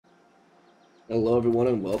Hello, everyone,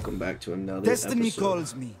 and welcome back to another Destiny episode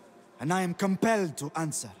calls me, and I am compelled to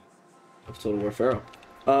answer. of Total War Pharaoh.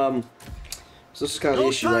 So this is kind of the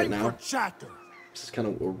issue right now. This is kind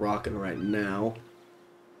of what we're rocking right now.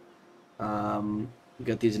 We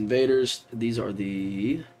got these invaders. These are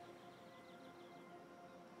the...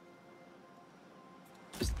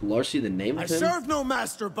 Is Larcy the name of him? I serve no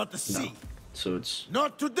master but the sea. No. So it's...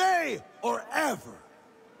 Not today or ever.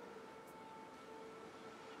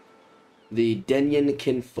 The Denyen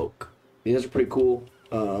Kinfolk. These are pretty cool.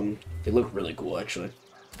 They look really cool, actually.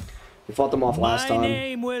 We fought them off last time. My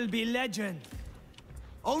name will be legend.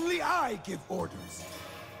 Only I give orders.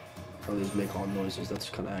 Oh, these make all noises. That's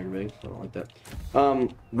kind of aggravating. I don't like that.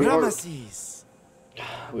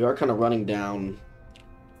 We are kind of running down.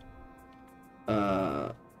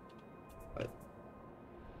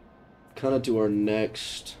 Kind of to our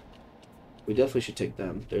next. We definitely should take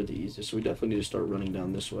them. They're the easiest. So we definitely need to start running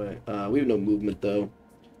down this way. We have no movement though.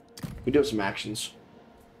 We do have some actions.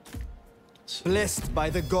 Blessed by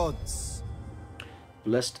the gods.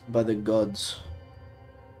 Blessed by the gods.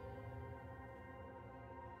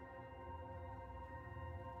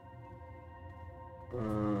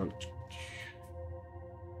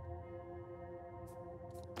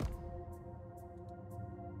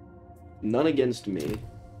 None against me.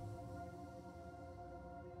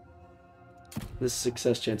 This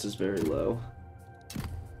success chance is very low.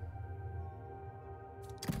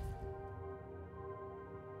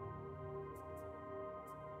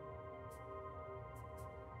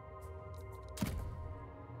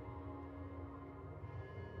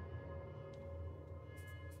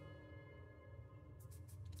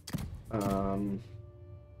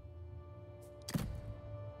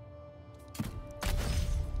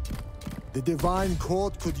 The divine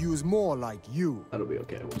court could use more like you. That'll be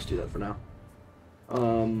okay. We'll just do that for now.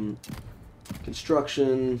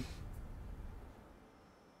 Construction.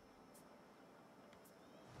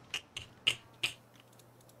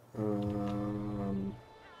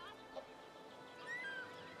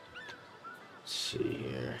 Let's see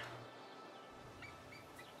here.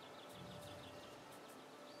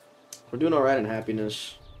 We're doing all right in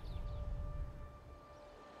happiness.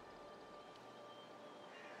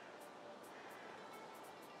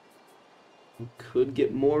 We could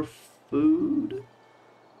get more food.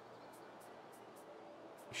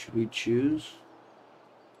 Should we choose?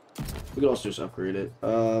 We could also just upgrade it.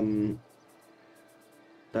 That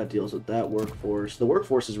deals with that workforce. The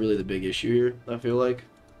workforce is really the big issue here, I feel like.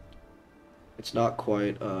 It's not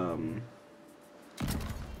quite,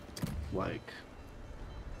 like,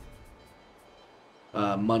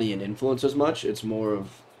 money and influence as much. It's more of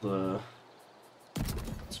the...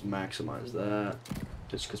 Let's maximize that.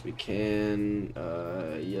 Just because we can.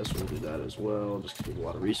 Yes, we'll do that as well. Just because we have a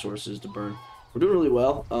lot of resources to burn. We're doing really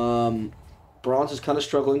well. Bronze is kind of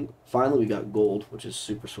struggling. Finally, we got gold, which is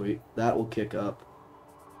super sweet. That will kick up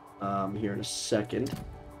here in a second.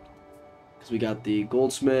 Because we got the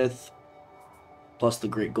goldsmith, plus the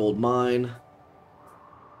great gold mine,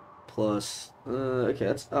 plus... okay,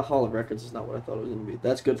 that's a Hall of Records is not what I thought it was going to be.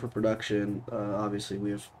 That's good for production. Obviously,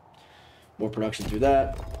 we have more production through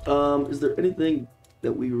that. Is there anything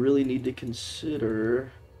that we really need to consider?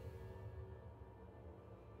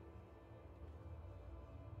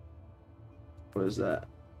 What is that?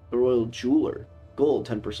 The Royal Jeweler. Gold,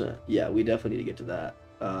 10%. Yeah, we definitely need to get to that.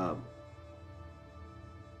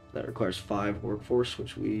 That requires 5 workforce,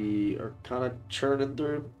 which we are kind of churning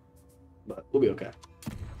through. But we'll be okay.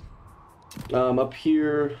 Up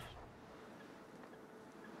here...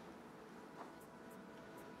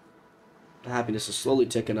 Happiness is slowly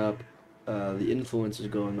ticking up. The influence is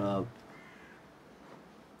going up.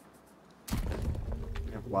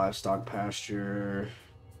 We have livestock pasture.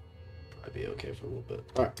 I'd be okay for a little bit.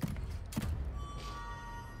 Alright.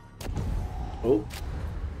 Oh.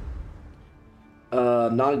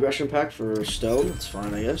 Non-aggression pact for stone. That's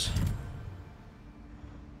fine, I guess.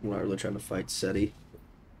 I'm not really trying to fight SETI.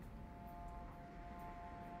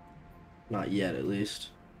 Not yet, at least.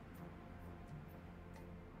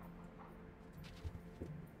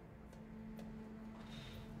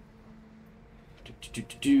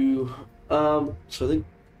 So I think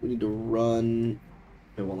we need to run...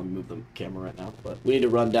 I won't let me move the camera right now, but we need to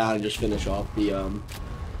run down and just finish off the,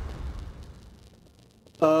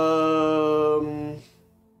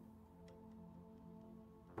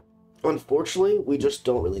 unfortunately, we just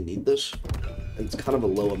don't really need this, and it's kind of a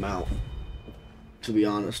low amount, to be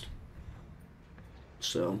honest.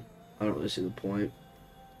 So, I don't really see the point.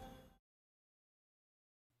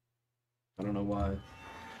 I don't know why.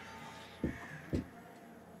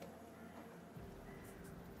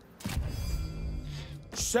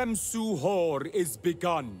 Shemsu Hor is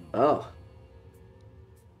begun. Oh.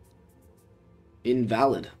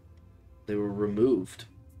 Invalid. They were removed.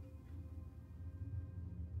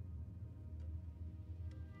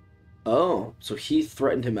 Oh, so he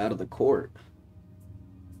threatened him out of the court.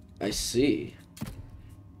 I see.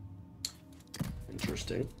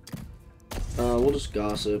 Interesting. We'll just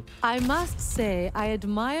gossip. I must say, I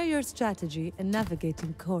admire your strategy in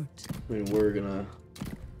navigating court. I mean, we're gonna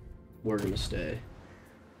stay.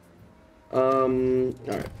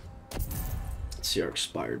 Alright. Let's see our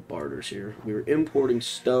expired barters here. We were importing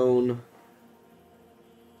stone.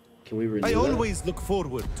 Can we renew I that? always look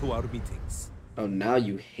forward to our meetings. Oh, now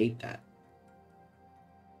you hate that.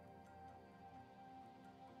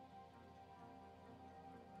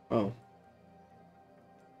 Oh.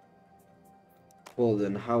 Well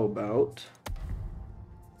then, how about...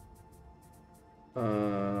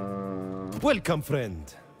 Welcome,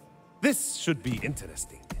 friend. This should be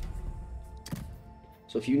interesting.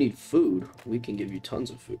 So if you need food, we can give you tons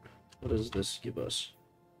of food. What does this give us?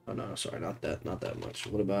 Oh no, sorry, not that much.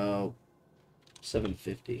 What about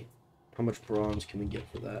 750? How much bronze can we get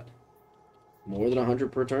for that? More than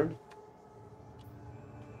 100 per turn?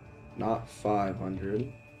 Not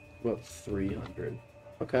 500. What about 300?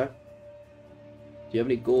 Okay. Do you have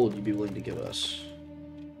any gold you'd be willing to give us?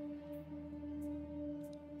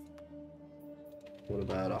 What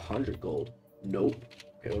about 100 gold? Nope.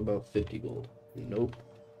 Okay, what about 50 gold? Nope.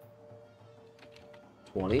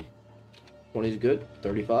 20? 20 is good.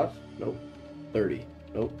 35? Nope. 30?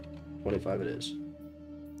 Nope. 25 it is.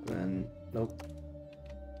 And then, nope.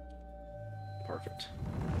 Perfect.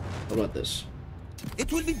 What about this? It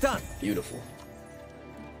will be done. Beautiful.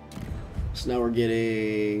 So now we're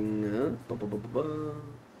getting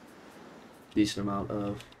decent amount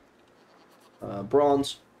of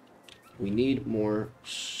bronze. We need more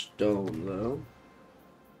stone though.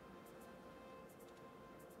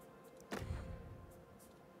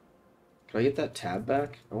 Can I get that tab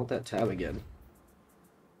back? I want that tab again.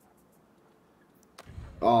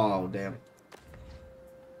 Oh, damn.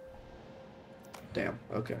 Damn,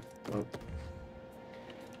 okay. Well,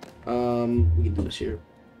 we can do this here.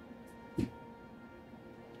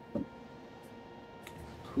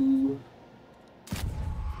 Who?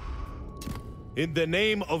 In the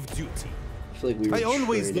name of duty. I feel like we were I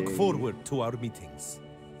always look trading. forward to our meetings.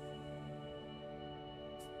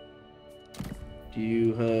 Do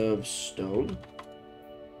you have stone?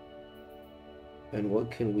 And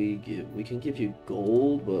what can we give? We can give you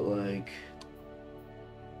gold, but like...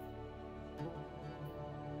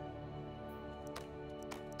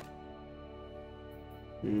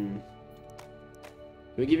 Can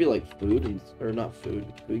we give you like food and, or not food?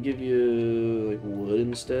 Can we give you like wood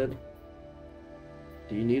instead?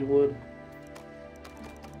 Do you need wood?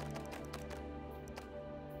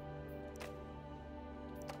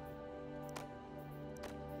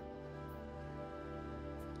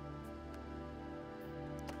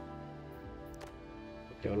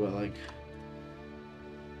 Okay, what about like...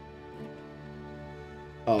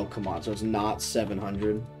 Oh, come on. So it's not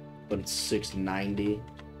 700, but it's 690.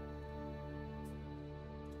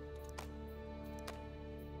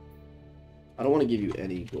 I don't want to give you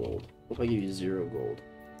any gold. What if I give you 0 gold?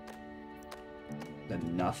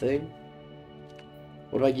 Then nothing?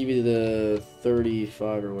 What if I give you the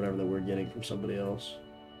 35 or whatever that we're getting from somebody else?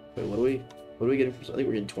 Wait, what are we getting from... I think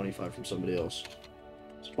we're getting 25 from somebody else.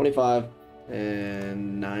 So 25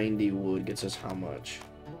 and 90 wood gets us how much?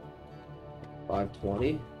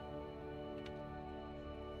 520?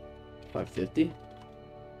 550?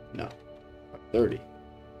 No. 530.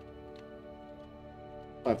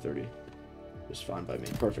 530. Is fine by me.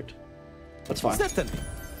 Perfect. That's fine. Certainly.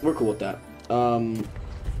 We're cool with that.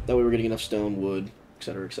 That way we're getting enough stone, wood,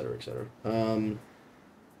 etc., etc., etc.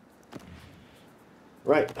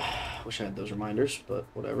 Right. Wish I had those reminders, but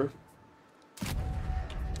whatever.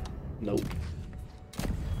 Nope.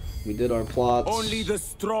 We did our plots. Only the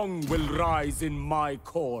strong will rise in my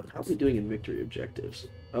court. How are we doing in victory objectives?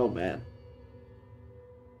 Oh, man.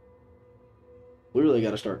 We really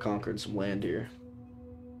got to start conquering some land here.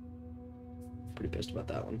 Pretty pissed about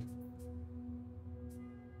that one.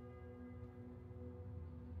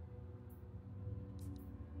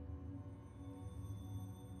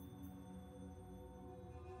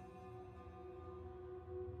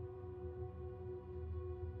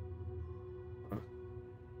 Huh.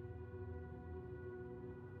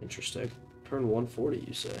 Interesting. Turn 140,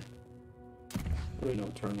 you say? I don't know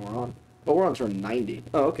what turn we're on. But we're on turn 90.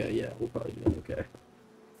 Oh, okay, yeah, we'll probably do that. Okay.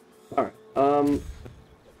 Alright,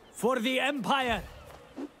 For the Empire,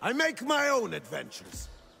 I make my own adventures.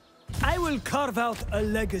 I will carve out a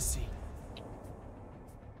legacy.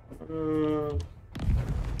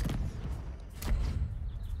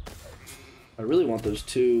 really want those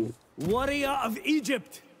two. Warrior of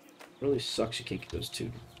Egypt. Really sucks you can't get those two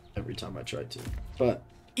every time I try to. But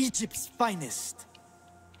Egypt's finest.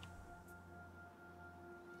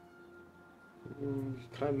 can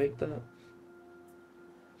I make that?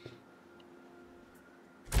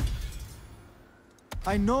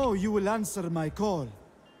 I know you will answer my call.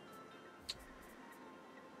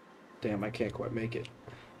 Damn, I can't quite make it.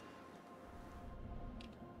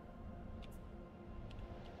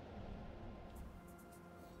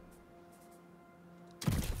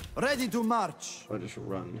 Ready to march. I just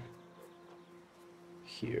run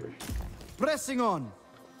here. Pressing on.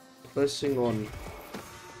 Pressing on.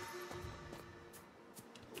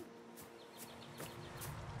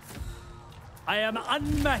 I am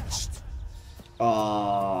unmatched.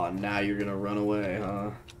 Oh, now you're gonna run away,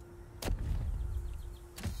 huh?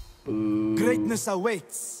 Boo. Greatness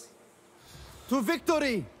awaits. To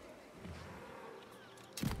victory.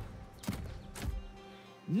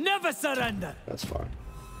 Never surrender. That's fine.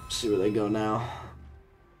 See where they go now.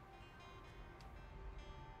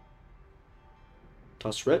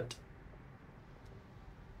 Toss red.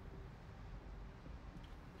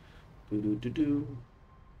 Do do do do.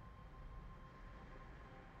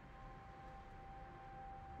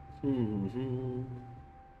 Hmm.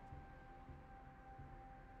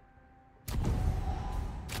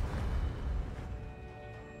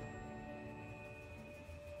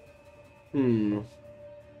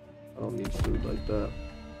 I don't need food like that.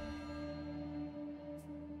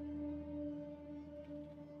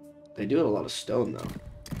 They do have a lot of stone, though.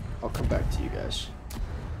 I'll come back to you guys.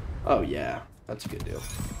 Oh, yeah. That's a good deal.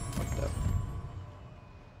 Like that.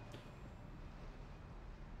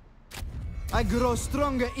 I grow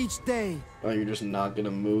stronger each day. Oh, you're just not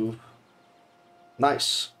gonna move?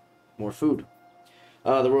 Nice. More food.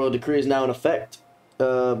 The royal decree is now in effect.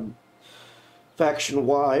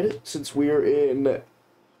 Faction-wide, since we are in...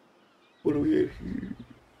 What are we in here?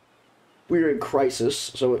 We're in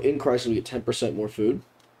crisis. So in crisis, we get 10% more food.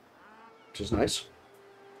 Which is nice.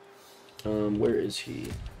 Where is he?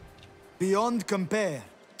 Beyond compare.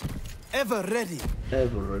 Ever ready.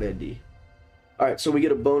 Ever ready. Alright, so we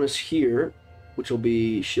get a bonus here, which will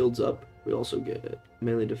be shields up. We also get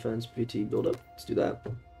melee defense, PT build up. Let's do that.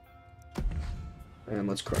 And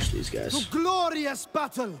let's crush these guys. To glorious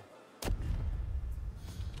battle.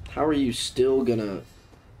 How are you still gonna...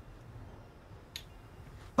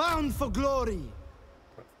 Bound for glory.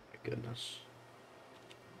 Oh my goodness.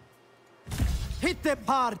 Hit them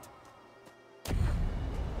hard.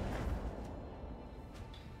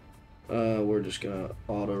 We're just gonna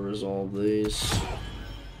auto-resolve these.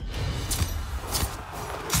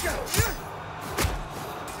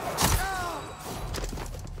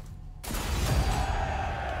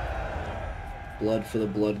 Blood for the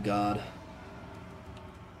blood god.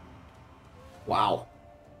 Wow.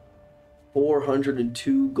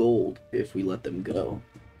 402 gold if we let them go.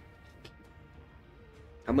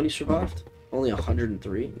 How many survived? Only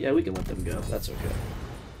 103? Yeah, we can let them go. That's okay.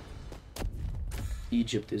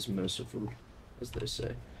 Egypt is merciful, as they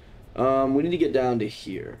say. We need to get down to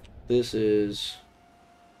here. This is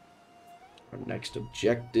our next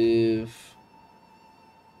objective.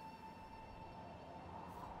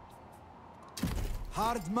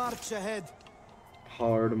 Hard march ahead.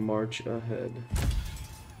 Hard march ahead.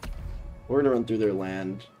 We're gonna run through their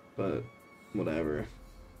land, but whatever.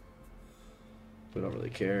 We don't really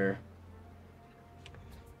care.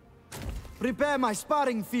 Prepare my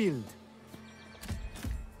sparring field.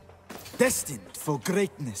 Destined for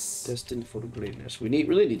greatness. Destined for greatness. We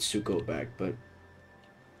really need Suko back, but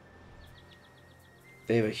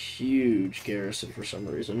they have a huge garrison for some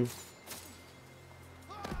reason.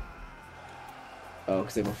 Oh,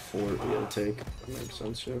 because they have a fort we gotta take. That makes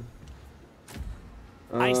sense, yeah.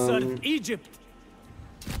 I serve Egypt.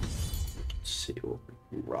 Let's see what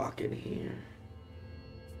we're rocking here.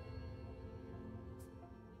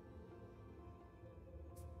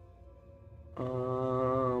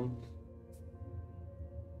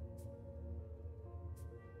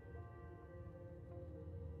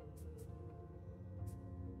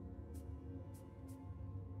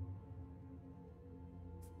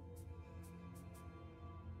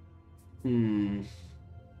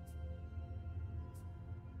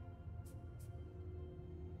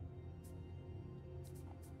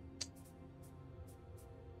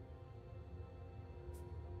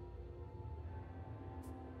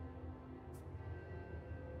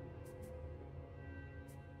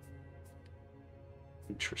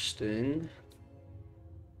 Interesting.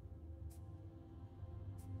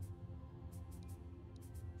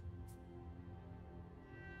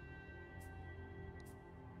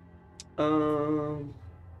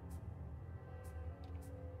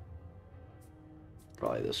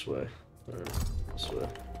 Probably this way. Or this way.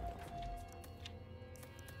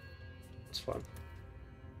 It's fine.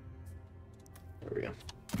 There we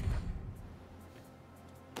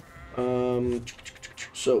go.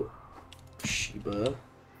 So Sheba.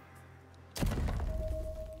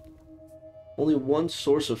 Only one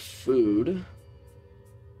source of food.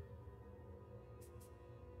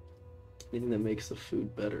 Anything that makes the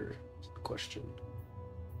food better is the question.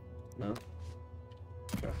 No?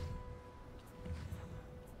 Okay.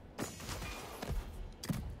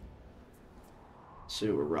 See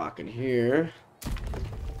what we're rocking here.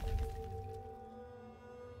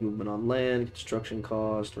 Movement on land, construction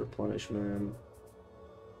cost, replenishment.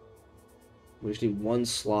 We just need one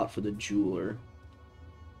slot for the jeweler.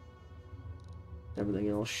 Everything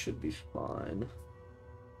else should be fine.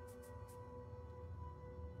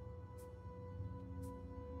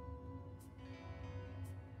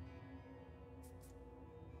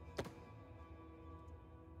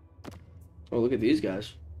 Oh, look at these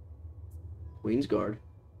guys. Queen's Guard.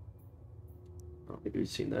 I don't think we've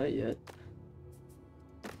seen that yet.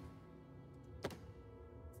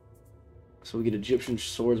 So we get Egyptian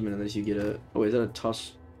swordsman, and then you get a... Oh, wait, is that a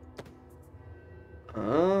tusk?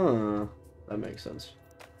 Ah, that makes sense.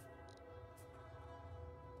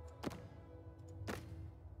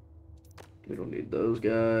 We don't need those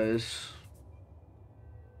guys.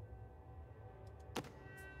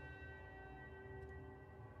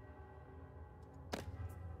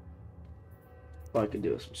 I could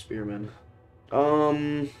do with some spearmen.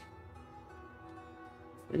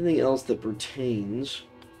 Anything else that pertains?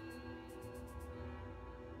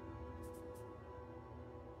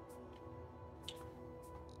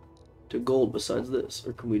 To gold besides this,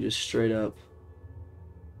 or can we just straight up?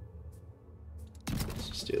 Let's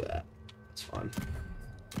just do that. That's fine.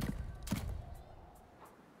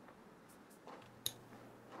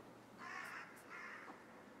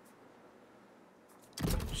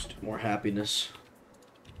 Just do more happiness.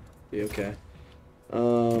 Be okay.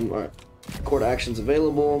 Alright. Court actions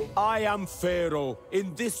available. I am Pharaoh.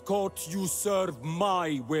 In this court, you serve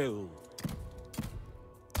my will.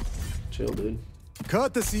 Chill, dude.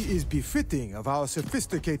 Courtesy is befitting of our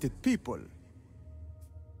sophisticated people.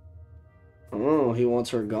 Oh, he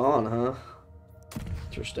wants her gone, huh?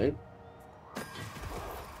 Interesting.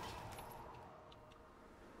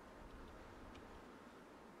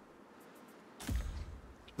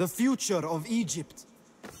 The future of Egypt.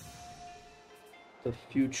 The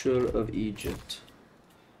future of Egypt.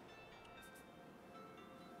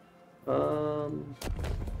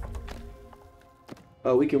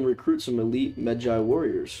 Oh, we can recruit some elite Magi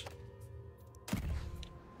warriors.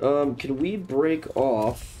 Can we break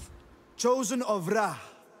off? Chosen of Ra.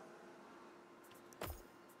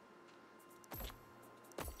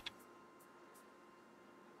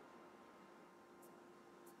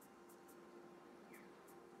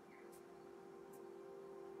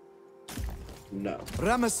 No.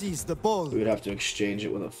 Ramesses the Bold. We would have to exchange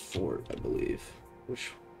it with a fort, I believe.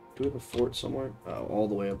 Which, do we have a fort somewhere? Oh, all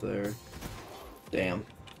the way up there. Damn.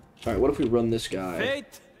 Alright, what if we run this guy?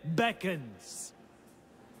 Fate beckons.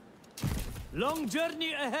 Long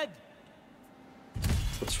journey ahead.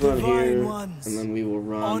 Let's run Divine here, ones, and then we will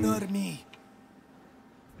run. honor me.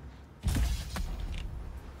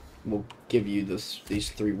 We'll give you these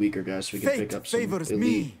three weaker guys so we can Fate pick up some favors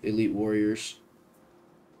elite warriors.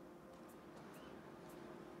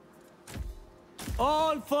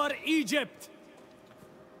 All for Egypt.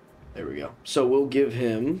 There we go. So we'll give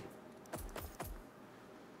him...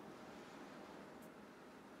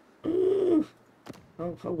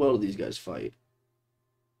 how well do these guys fight?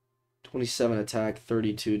 27 attack,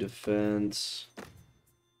 32 defense,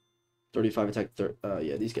 35 attack,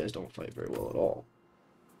 yeah, these guys don't fight very well at all.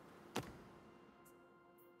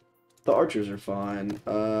 The archers are fine.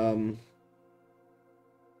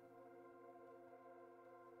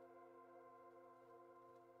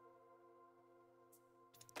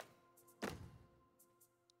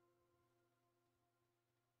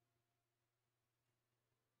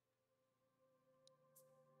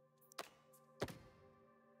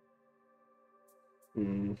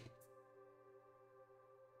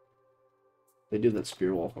 They do that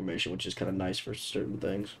spear wall formation, which is kind of nice for certain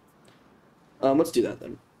things. Let's do that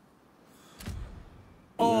then.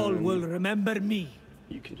 All will remember me.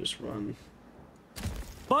 You can just run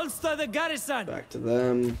Bolster the garrison. back to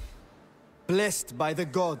them. Blessed by the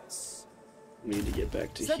gods. We need to get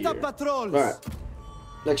back to Set here. up patrols. Alright.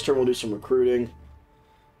 Next turn we'll do some recruiting.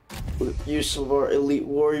 We'll use some of our elite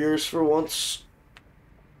warriors for once.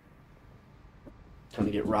 Time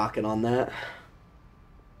to get rocking on that.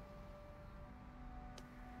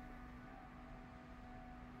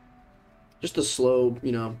 Just a slow,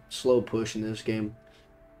 you know, slow push in this game.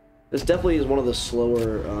 This definitely is one of the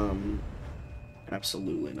slower,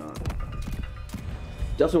 absolutely not.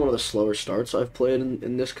 Definitely one of the slower starts I've played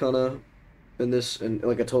in this kind of, in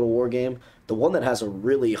like a Total War game. The one that has a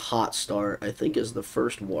really hot start, I think, is the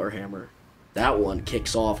first Warhammer. That one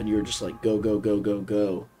kicks off and you're just like, go, go, go, go,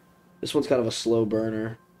 go. This one's kind of a slow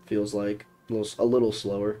burner, feels like. A little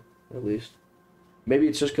slower, at least. Maybe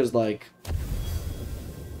it's just because, like...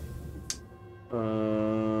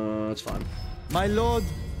 it's fine. My lord,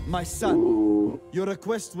 my son, Ooh. your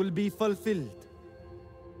request will be fulfilled.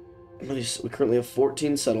 We currently have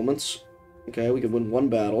 14 settlements. Okay, we can win 1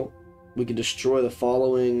 battle. We can destroy the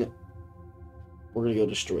following... We're gonna go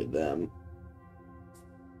destroy them.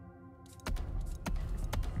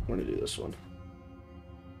 We're gonna do this one.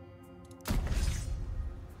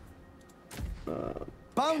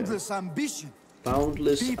 Boundless ambition.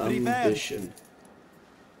 Boundless Be prepared. ambition.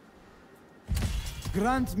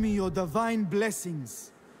 Grant me your divine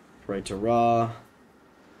blessings. Right to Ra.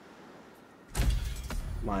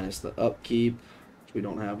 Minus the upkeep, which we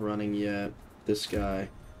don't have running yet. This guy.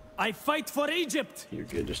 I fight for Egypt. You're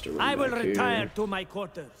good just to run I will back retire here. to my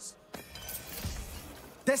quarters.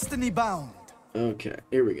 Destiny bound. Okay,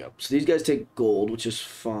 here we go. So these guys take gold, which is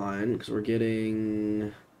fine, because we're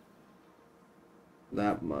getting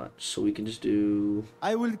that much. So we can just do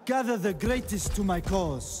I will gather the greatest to my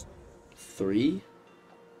cause. 3.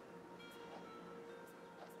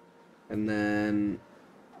 And then...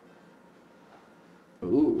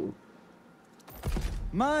 Ooh.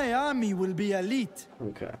 My army will be elite.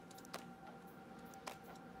 Okay.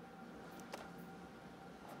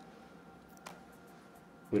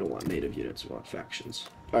 We don't want native units, we want factions.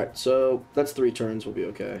 Alright, so that's 3 turns, we'll be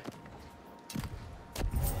okay.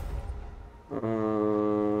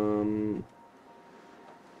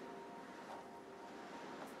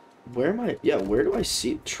 Where am I? Yeah, where do I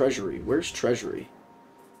see treasury? Where's treasury?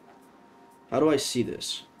 How do I see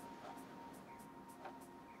this?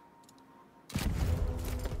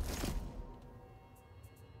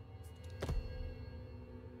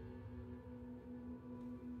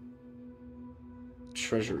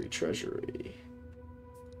 Treasury.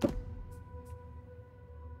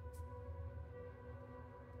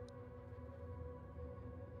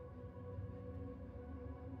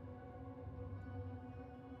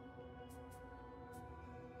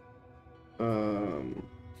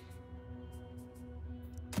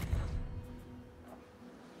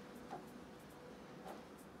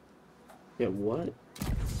 Yeah, what?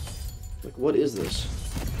 Like, what is this?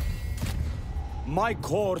 My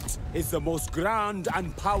court is the most grand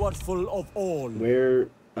and powerful of all. Where...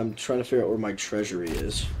 I'm trying to figure out where my treasury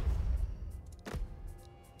is.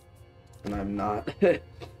 And I'm not...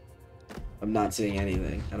 I'm not seeing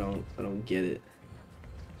anything. I don't get it.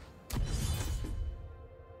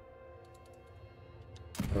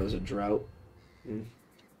 Oh, there's a drought. Hmm.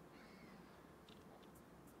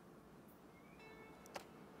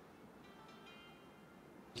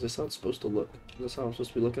 Is this how it's supposed to look? Is this how I'm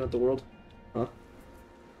supposed to be looking at the world? Huh?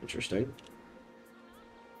 Interesting.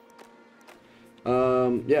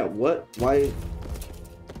 Yeah, what? Why?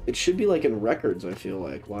 It should be like in records, I feel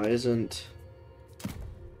like. Why isn't...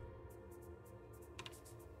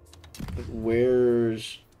 Like,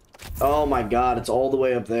 where's... Oh my god, it's all the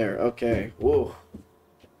way up there. Okay. Whoa.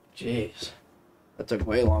 Jeez. That took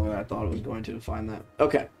way longer than I thought it was going to find that.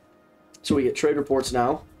 Okay. So we get trade reports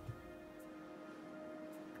now.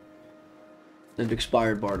 And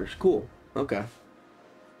expired barters. Cool. Okay.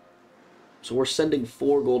 So we're sending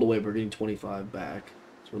 4 gold away, but we're getting 25 back.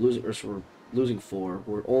 So we're losing 4.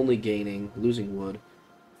 We're only gaining, losing wood.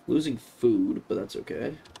 Losing food, but that's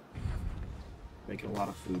okay. Making a lot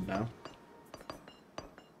of food now.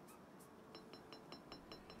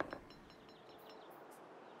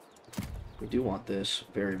 We do want this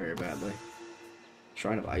very, very badly.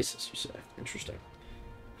 Shrine of Isis, you say. Interesting.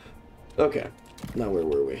 Okay. Now where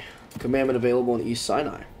were we? Commandment available in East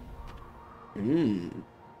Sinai.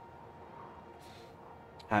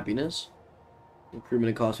 Happiness. Recruitment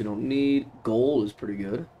and cost we don't need. Gold is pretty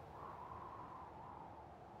good.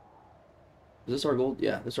 Is this our gold?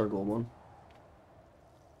 Yeah, this is our gold one.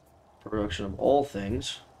 Production of all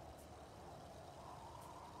things.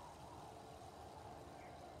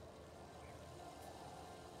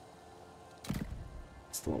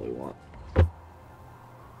 That's the one we want.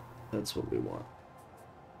 That's what we want.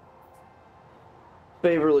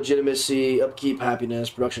 Favor, legitimacy, upkeep, happiness,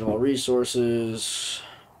 production of all resources.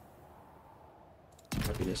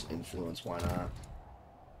 Happiness, influence, why not?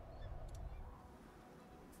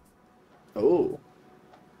 Oh.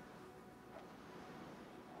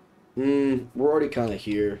 We're already kind of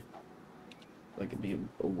here. like it'd be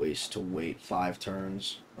a waste to wait 5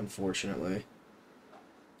 turns, unfortunately.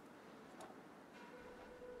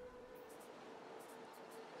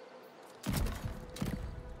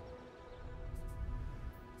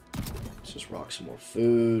 Let's just rock some more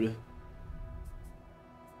food.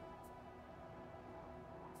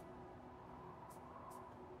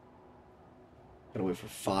 Gotta wait for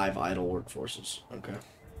 5 idle workforces. Okay.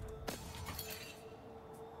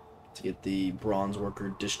 To get the bronze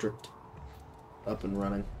worker district up and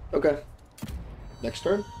running. Okay. Next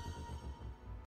turn.